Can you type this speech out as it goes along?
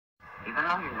Even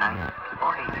though you're nice,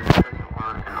 people hate you because you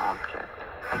are an object.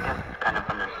 I guess it's kind of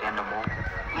understandable.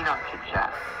 We don't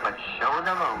chit-chat, but show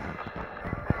the votes.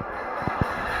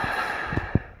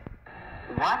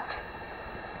 What?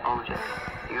 OJ,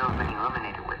 you have been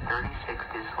eliminated with 36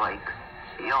 dislikes.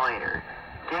 See you later.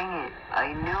 Dang it,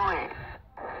 I knew it.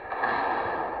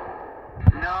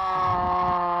 No.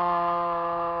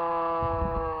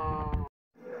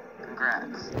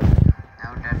 Congrats.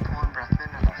 Now Deadpool and Breathman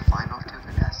are the final two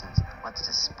contestants. Let's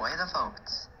display the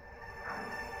votes.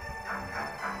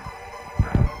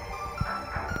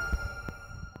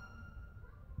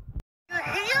 You're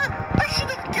here? I should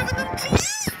have given them to you!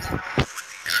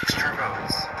 Extra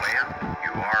votes. Lamb,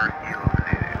 you are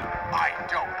eliminated. I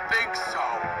don't think so.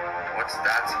 What's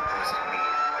that supposed to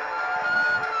mean?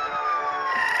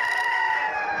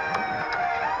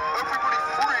 Everybody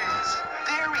freeze!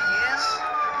 There he is!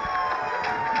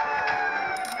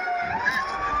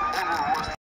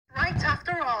 Right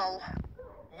after all.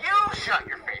 You shut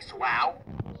your face, wow.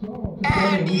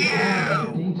 And you!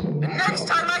 The next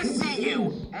time I see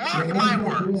you, mark my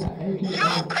words,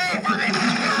 you'll pay for this!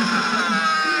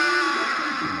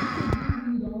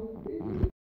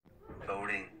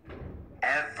 Voting.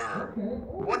 Ever.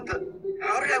 What the?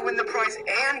 How did I win the prize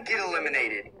and get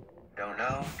eliminated? Don't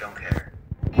know, don't care.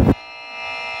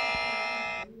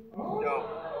 No,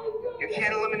 you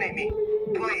can't eliminate me.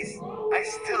 Please, I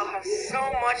still have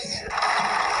so much to...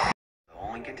 The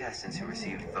only contestants who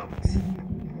received votes.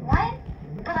 What?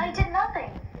 But I did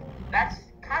nothing. That's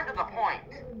kind of the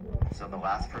point. So the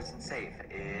last person safe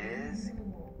is...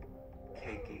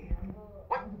 Keiki.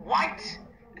 What?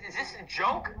 Is this a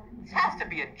joke? This has to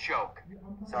be a joke.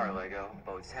 Sorry, Lego,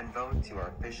 but with 10 votes, you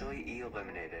are officially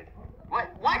eliminated. What?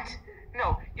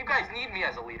 No, you guys need me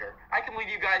as a leader. I can lead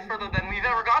you guys further than we've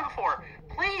ever gone before.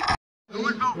 Please! Who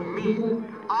would vote me?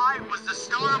 I was the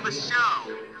star of the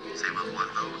show. Same with one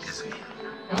vote is me.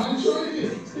 I'm trying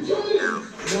it. Now,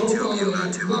 2 of you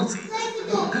got 2 votes each,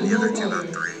 and the other 2 got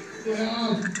 3.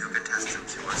 The 2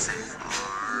 contestants who are safe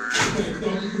are...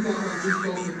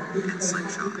 Jelly Bean and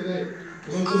Slingshot.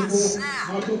 Oh, snap.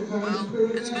 Well,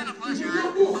 it's been a pleasure,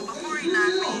 but before you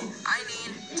knock me, I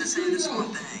need to say this one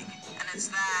thing, and it's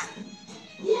that...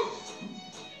 Phew,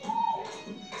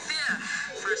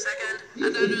 for a second, I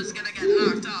thought I was gonna get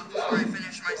knocked off before I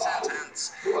finished my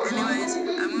sentence. Anyways, I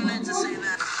wanted to say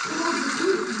that...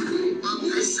 Well,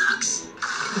 this sucks.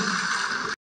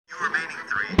 You remaining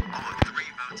 3, all 3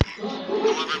 votes each.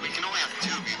 However, we can only have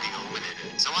 2 of you being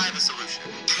eliminated, so I have a solution.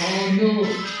 Oh no.